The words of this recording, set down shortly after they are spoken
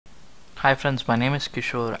Hi friends, my name is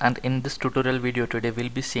Kishore, and in this tutorial video today we'll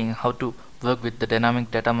be seeing how to work with the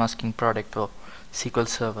dynamic data masking product for SQL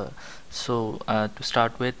Server. So to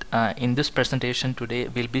start with, in this presentation today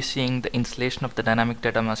we'll be seeing the installation of the dynamic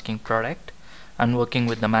data masking product and working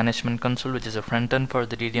with the management console, which is a front end for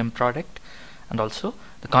the DDM product, and also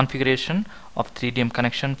the configuration of the DDM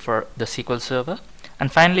connection for the SQL Server.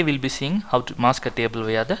 And finally we'll be seeing how to mask a table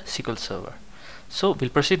via the SQL Server. So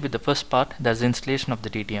we'll proceed with the first part, that's the installation of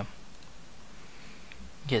the DDM.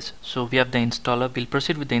 Yes, so we have the installer. We'll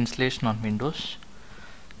proceed with the installation on Windows.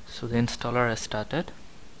 So the installer has started.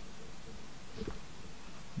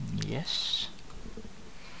 Yes.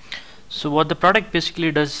 So what the product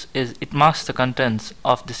basically does is it masks the contents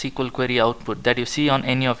of the SQL query output that you see on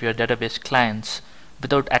any of your database clients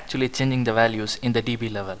without actually changing the values in the DB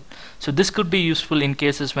level. So this could be useful in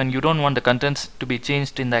cases when you don't want the contents to be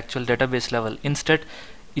changed in the actual database level. Instead,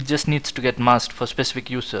 it just needs to get masked for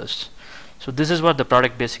specific users. So this is what the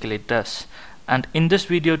product basically does, and in this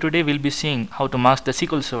video today we'll be seeing how to mask the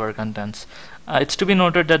SQL Server contents. It's to be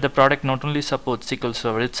noted that the product not only supports SQL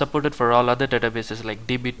Server, it's supported for all other databases like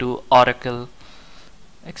DB2, Oracle,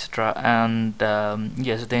 etc. And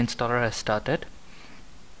yes, the installer has started,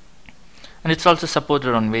 and it's also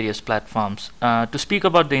supported on various platforms. To speak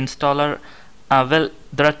about the installer, well,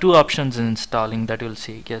 there are two options in installing that you'll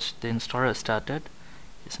see. Yes, the installer has started.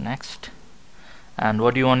 Yes, next. And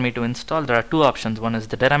what do you want me to install? There are two options. One is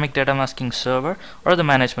the dynamic data masking server or the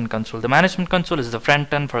management console. The management console is the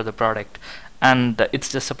front end for the product, and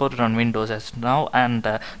it's just supported on Windows as now, and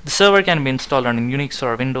the server can be installed on Unix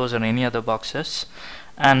or Windows or any other boxes,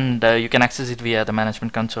 and you can access it via the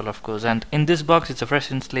management console, of course. And in this box it's a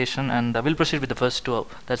fresh installation, and we'll proceed with the first two.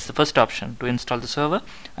 That's the first option, to install the server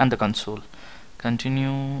and the console.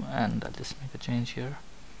 Continue, and I'll just make a change here.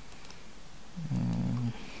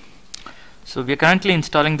 So we are currently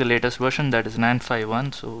installing the latest version, that is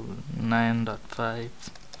 9.5.1. So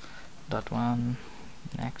 9.5.1.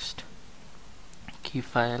 next. Key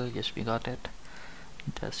file, yes, we got it.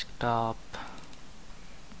 Desktop.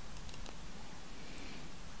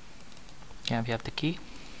 Yeah, we have the key.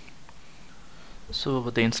 So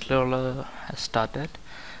the installer has started.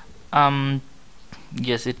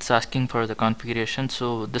 Yes, it's asking for the configuration.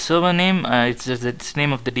 So the server name, it's just the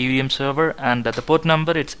name of the DDM server, and the port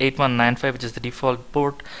number, it's 8195, which is the default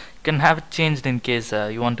port. You can have it changed in case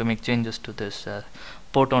you want to make changes to this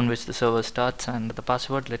port on which the server starts. And the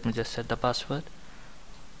password, let me just set the password.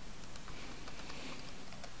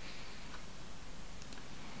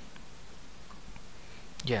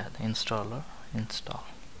 Yeah, the installer, install.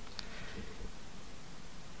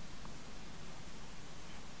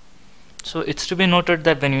 So it's to be noted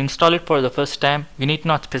that when you install it for the first time, you need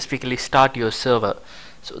not specifically start your server.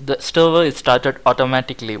 So the server is started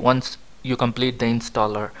automatically once you complete the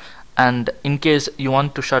installer, and in case you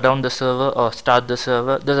want to shut down the server or start the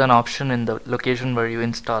server, there's an option in the location where you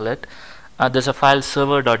install it. There's a file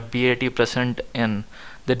server.bat present in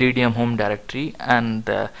the DDM home directory, and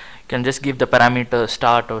you can just give the parameter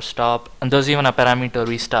start or stop, and there's even a parameter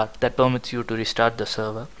restart that permits you to restart the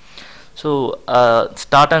server. So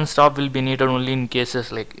start and stop will be needed only in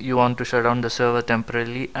cases like you want to shut down the server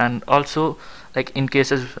temporarily, and also like in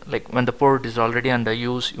cases like when the port is already under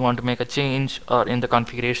use, you want to make a change, or in the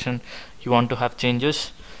configuration you want to have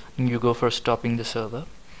changes, and you go for stopping the server.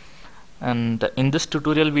 And in this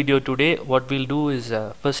tutorial video today, what we'll do is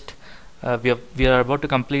first we are about to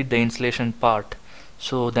complete the installation part.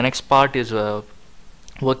 So the next part is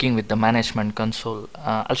working with the management console.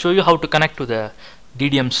 I'll show you how to connect to the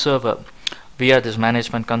DDM server via this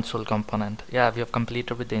management console component. Yeah, we have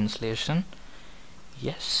completed with the installation.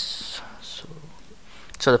 Yes, so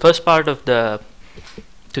the first part of the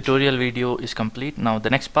tutorial video is complete. Now the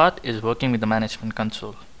next part is working with the management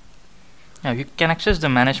console. Now you can access the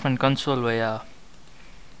management console via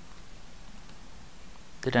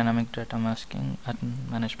the dynamic data masking at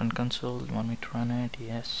management console. You want me to run it?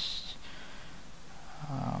 Yes.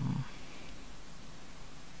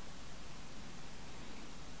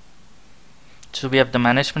 So we have the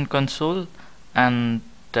management console, and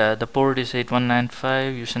the port is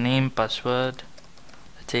 8195, username, password.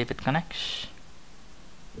 Let's see if it connects.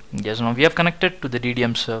 Yes, now we have connected to the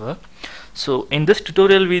DDM server. So in this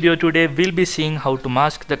tutorial video today, we'll be seeing how to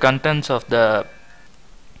mask the contents of the.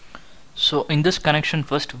 So in this connection,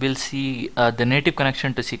 first we'll see the native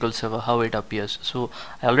connection to SQL Server, how it appears. So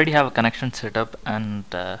I already have a connection set up, and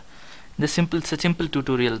it's a simple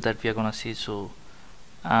tutorial that we are gonna see. So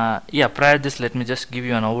yeah, prior to this, let me just give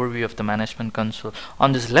you an overview of the management console.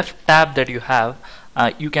 On this left tab that you have,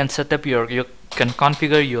 you can set up you can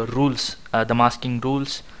configure your rules, the masking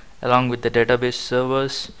rules, along with the database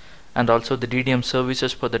servers, and also the DDM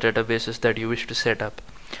services for the databases that you wish to set up.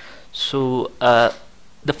 So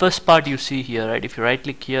the first part you see here, right? If you right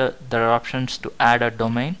click here, there are options to add a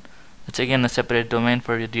domain. It's again a separate domain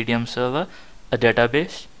for your DDM server, a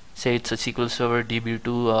database, say it's a SQL Server DB2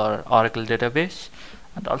 or Oracle database,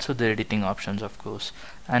 and also the editing options, of course.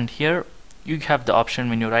 And here you have the option,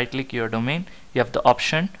 when you right click your domain, you have the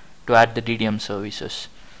option to add the DDM services.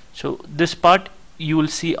 So this part you will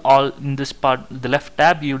see all in this part, the left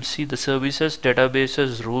tab, you will see the services,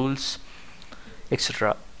 databases, rules,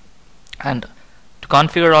 etc. And to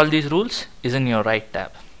configure all these rules is in your right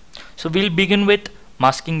tab. So we'll begin with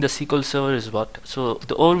masking the SQL Server is what. So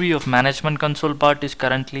the overview of management console part is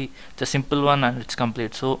currently the simple one and it's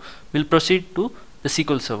complete. So we'll proceed to the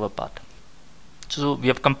SQL Server part. So we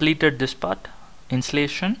have completed this part,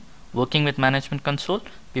 installation, working with management console.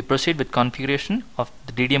 We proceed with configuration of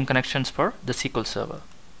the DDM connections for the SQL Server.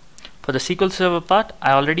 For the SQL Server part,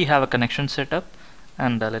 I already have a connection set up,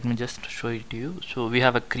 and let me just show it to you. So we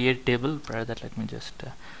have a create table. Prior that, let me just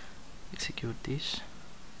execute these.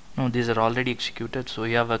 No, these are already executed. So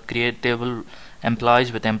you have a create table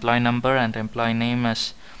employees with employee number and employee name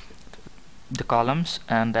as the columns,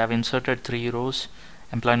 and I have inserted 3 rows: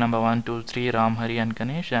 employee number 1, 2, 3, Ram, Hari and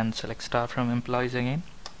Ganesh, and select star from employees again.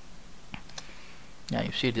 Yeah,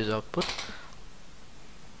 you see this output.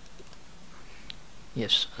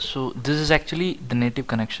 Yes, so this is actually the native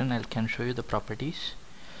connection. I can show you the properties.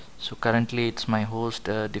 So currently it's my host,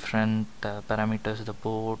 different parameters, the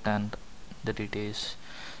port and the details,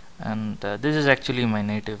 and this is actually my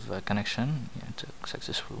native connection. Yeah, it's a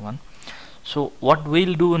successful one. So what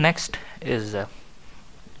we'll do next is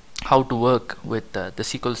how to work with the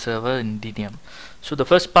SQL Server in DDM. So the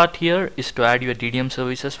first part here is to add your DDM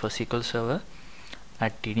services for SQL Server.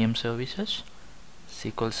 Add DDM services,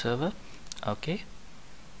 SQL Server. Okay,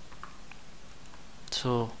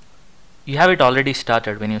 so you have it already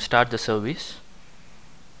started when you start the service.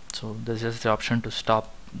 So this is the option to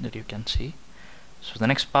stop that you can see. So the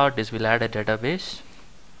next part is we'll add a database.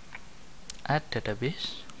 Add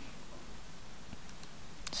database,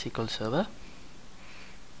 SQL Server,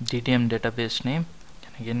 DDM database name,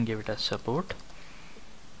 can again give it as support,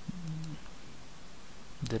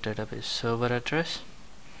 the database server address,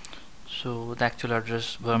 so the actual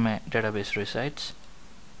address where my database resides.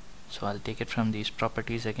 So I'll take it from these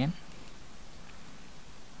properties again.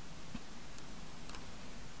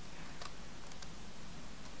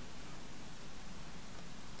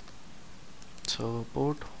 So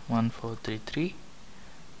port 1433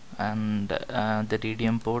 and the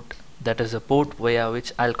DDM port, that is a port via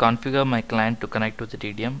which I'll configure my client to connect to the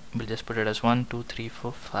DDM. We'll just put it as 1, 2, 3,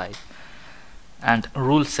 4, 5. And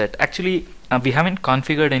rule set, actually we haven't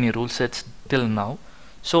configured any rule sets till now,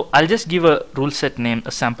 so I'll just give a rule set name,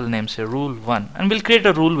 a sample name, say rule 1, and we'll create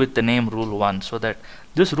a rule with the name rule 1 so that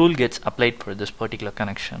this rule gets applied for this particular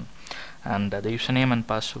connection. And the username and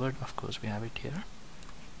password, of course we have it here.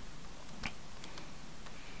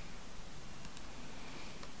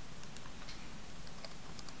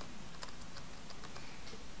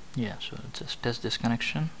 Yeah, so just test this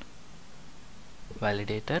connection,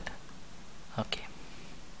 validated. Okay,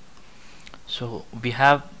 so we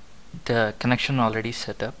have the connection already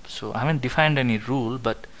set up. So I haven't defined any rule,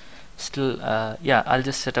 but still yeah, I'll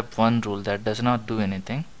just set up one rule that does not do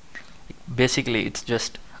anything. Basically it's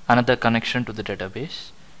just another connection to the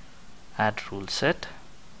database. Add rule set,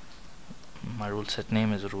 my rule set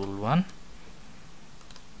name is rule 1.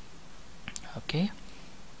 Okay,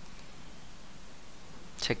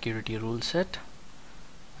 security rule set,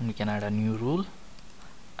 and we can add a new rule,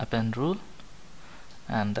 append rule,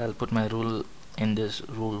 and I'll put my rule in this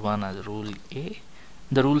rule 1 as rule A.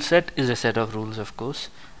 The rule set is a set of rules, of course.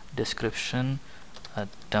 Description, a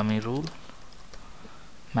dummy rule,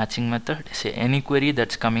 matching method, say any query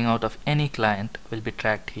that's coming out of any client will be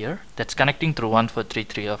tracked here. That's connecting through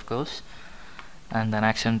 1433, of course. And then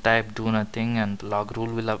action type, do nothing, and log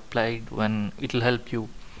rule will apply when it will help you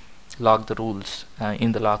log the rules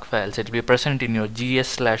in the log files. It will be present in your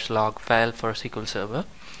gs/log file for SQL Server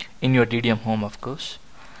in your DDM home, of course.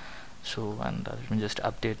 So and let me just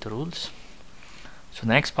update the rules. So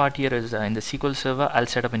the next part here is in the SQL Server I'll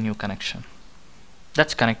set up a new connection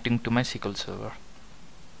that's connecting to my SQL Server.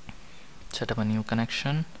 Set up a new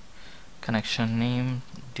connection, connection name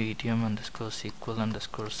DDM underscore SQL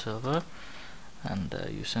underscore server, and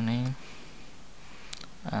username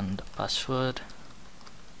and password,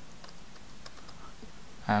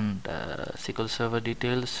 and SQL Server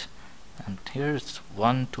details, and here it's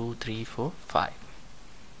 1, 2, 3, 4, 5.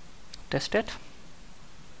 Test it.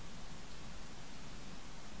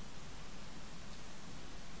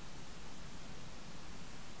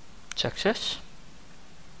 success,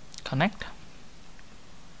 connect.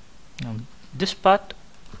 Now this part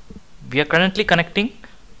we are currently connecting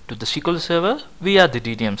to the SQL server via the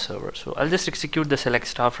DDM server. So I'll just execute the select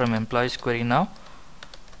star from employees query now.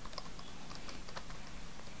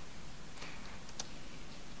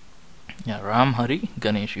 Yeah, Ram, Hari,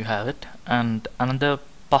 Ganesh, you have it. And another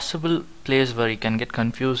possible place where you can get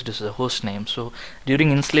confused is the host name. So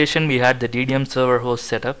during installation we had the DDM server host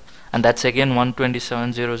setup, and that's again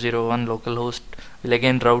 127.0.0.1 localhost will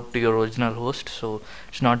again route to your original host, so it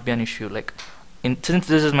should not be an issue. Like since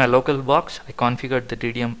this is my local box, I configured the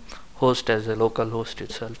DDM host as a local host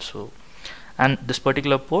itself. So, and this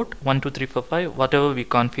particular port 12345, whatever we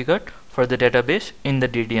configured for the database in the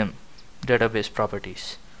DDM database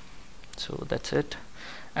properties. So that's it.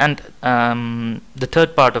 And the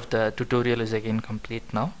third part of the tutorial is again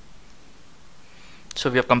complete now. So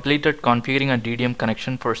we have completed configuring a DDM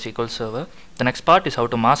connection for SQL Server. The next part is how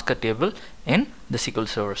to mask a table in the SQL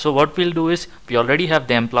Server. So what we'll do is, we already have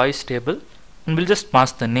the employees table, and we'll just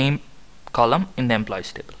mask the name column in the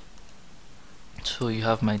employees table. So you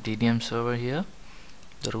have my DDM server here,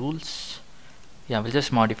 the rules. Yeah, we'll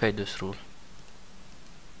just modify this rule.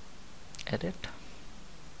 Edit.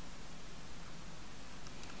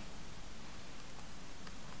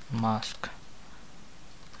 Mask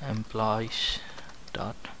employees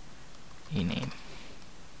dot ename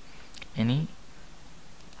any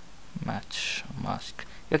match mask.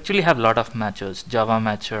 You actually have a lot of matchers, Java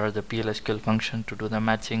matcher, the PLSQL function to do the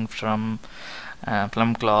matching from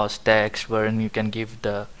clause text, wherein you can give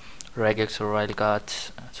the regex or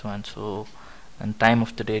wildcards, so and so, and time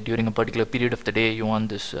of the day. During a particular period of the day you want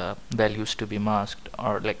this values to be masked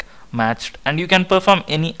or like matched, and you can perform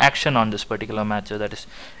any action on this particular matcher. That is,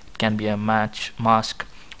 it can be a match, mask,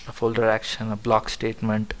 a folder action, a block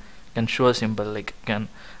statement, can show a symbol, like you can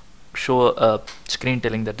show a screen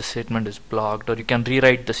telling that the statement is blocked, or you can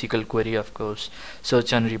rewrite the SQL query, of course,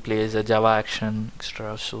 search and replace, a Java action,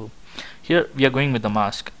 etc. So here we are going with the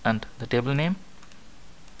mask, and the table name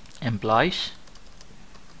employees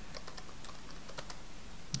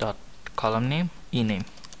dot column name ename,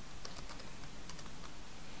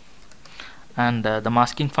 and the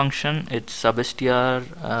masking function, it's substr,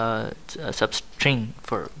 it's a substring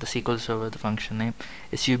for the SQL Server, the function name.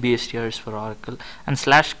 substr is for Oracle, and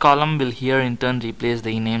slash column will here in turn replace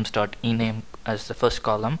the enames dot ename as the first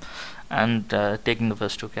column, and taking the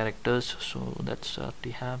first two characters. So that's what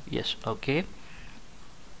we have. Yes, okay.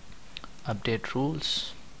 Update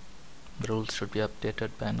rules. The rules should be updated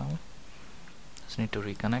by now. Just need to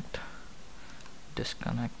reconnect,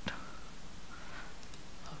 disconnect.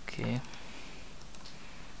 Okay.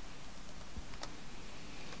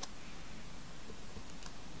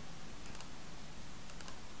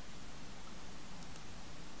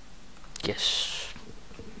 Yes,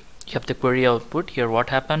 you have the query output. Here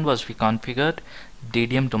what happened was, we configured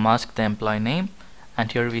DDM to mask the employee name,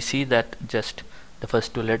 and here we see that just the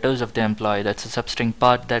first two letters of the employee, that's the substring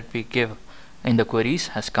part that we give in the queries,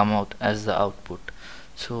 has come out as the output.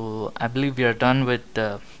 So I believe we are done with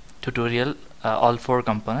the tutorial, all four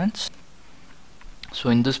components.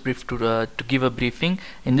 So in this brief, to give a briefing,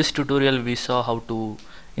 in this tutorial we saw how to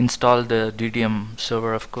install the DDM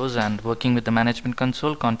server, of course, and working with the management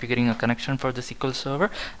console, configuring a connection for the SQL Server,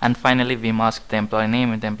 and finally we masked the employee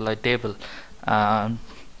name in the employee table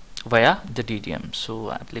via the DDM.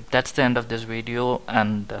 So I believe that's the end of this video,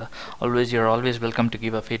 and you're always welcome to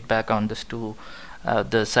give a feedback on this to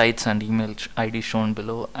the sites and email ID shown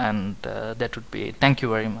below, and that would be it. Thank you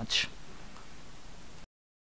very much.